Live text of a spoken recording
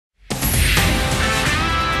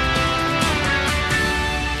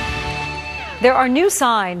There are new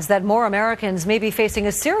signs that more Americans may be facing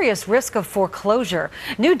a serious risk of foreclosure.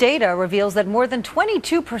 New data reveals that more than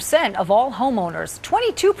 22% of all homeowners,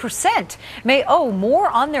 22%, may owe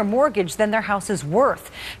more on their mortgage than their house is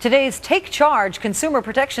worth. Today's Take Charge Consumer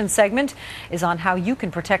Protection segment is on how you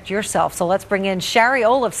can protect yourself. So let's bring in Shari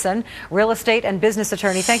Olefson, real estate and business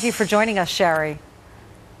attorney. Thank you for joining us, Shari.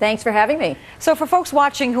 Thanks for having me. So for folks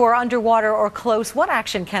watching who are underwater or close, what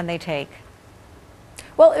action can they take?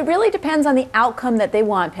 Well, it really depends on the outcome that they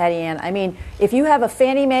want, Patty Ann. I mean, if you have a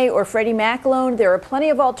Fannie Mae or Freddie Mac loan, there are plenty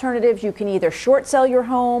of alternatives. You can either short sell your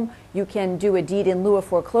home, you can do a deed in lieu of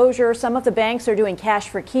foreclosure. Some of the banks are doing cash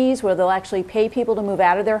for keys where they'll actually pay people to move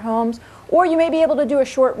out of their homes, or you may be able to do a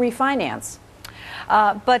short refinance.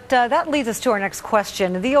 But that leads us to our next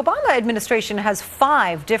question. The Obama administration has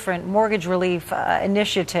 5 different mortgage relief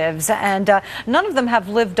initiatives, and none of them have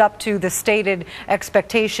lived up to the stated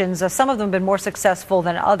expectations. Some of them have been more successful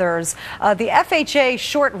than others. The FHA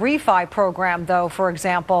short refi program, though, for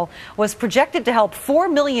example, was projected to help 4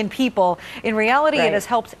 million people. In reality, Right. It has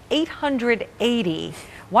helped 880.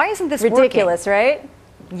 Why isn't this Ridiculous, working? right?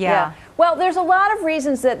 Yeah. Well, there's a lot of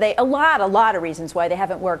reasons that a lot of reasons why they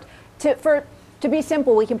haven't worked. To be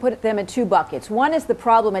simple, we can put them in 2 buckets. One is the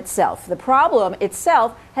problem itself. The problem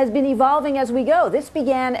itself has been evolving as we go. This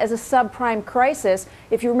began as a subprime crisis.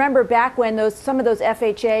 If you remember back when some of those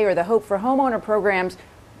FHA or the Hope for Homeowner programs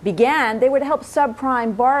began, they would help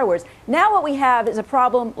subprime borrowers. Now what we have is a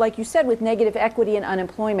problem, like you said, with negative equity and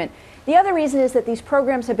unemployment. The other reason is that these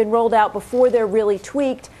programs have been rolled out before they're really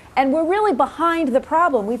tweaked, and we're really behind the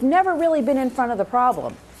problem. We've never really been in front of the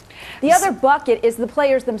problem. The other bucket is the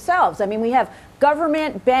players themselves. I mean, we have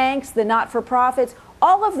government, banks, the not-for-profits.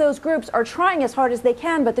 All of those groups are trying as hard as they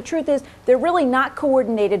can, but the truth is they're really not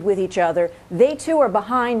coordinated with each other. They too are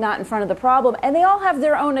behind, not in front of the problem, and they all have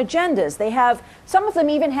their own agendas. Some of them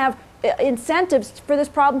even have incentives for this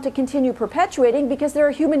problem to continue perpetuating because there are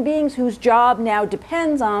human beings whose job now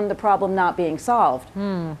depends on the problem not being solved.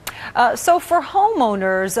 So for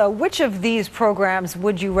homeowners, which of these programs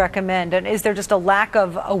would you recommend? And is there just a lack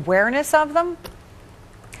of awareness of them?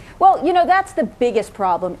 Well, you know, that's the biggest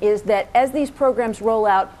problem, is that as these programs roll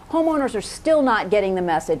out, homeowners are still not getting the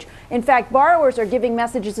message. In fact, borrowers are giving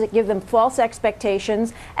messages that give them false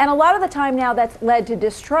expectations, and a lot of the time now that's led to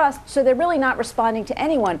distrust, so they're really not responding to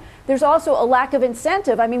anyone. There's also a lack of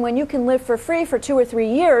incentive. I mean, when you can live for free for 2 or 3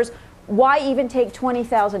 years, why even take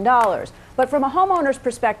 $20,000? But from a homeowner's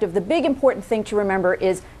perspective, the big important thing to remember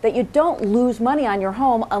is that you don't lose money on your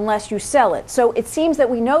home unless you sell it. So it seems that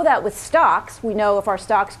we know that with stocks. We know if our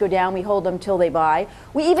stocks go down, we hold them till they buy.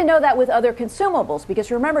 We even know that with other consumables, because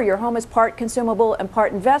remember, your home is part consumable and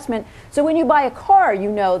part investment. So when you buy a car, you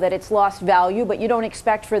know that it's lost value, but you don't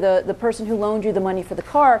expect for the person who loaned you the money for the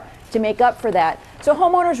car to make up for that. So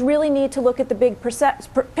homeowners really need to look at the big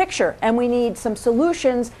picture, and we need some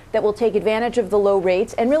solutions that will take advantage of the low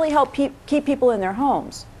rates and really help keep people in their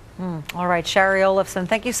homes. All right, Shari Olefson,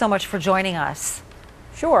 thank you so much for joining us.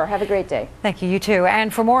 Sure, have a great day. Thank you, you too.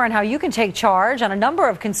 And for more on how you can take charge on a number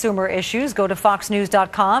of consumer issues, go to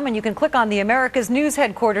foxnews.com and you can click on the America's News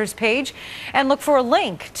Headquarters page and look for a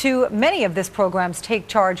link to many of this program's Take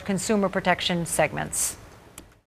Charge Consumer Protection segments.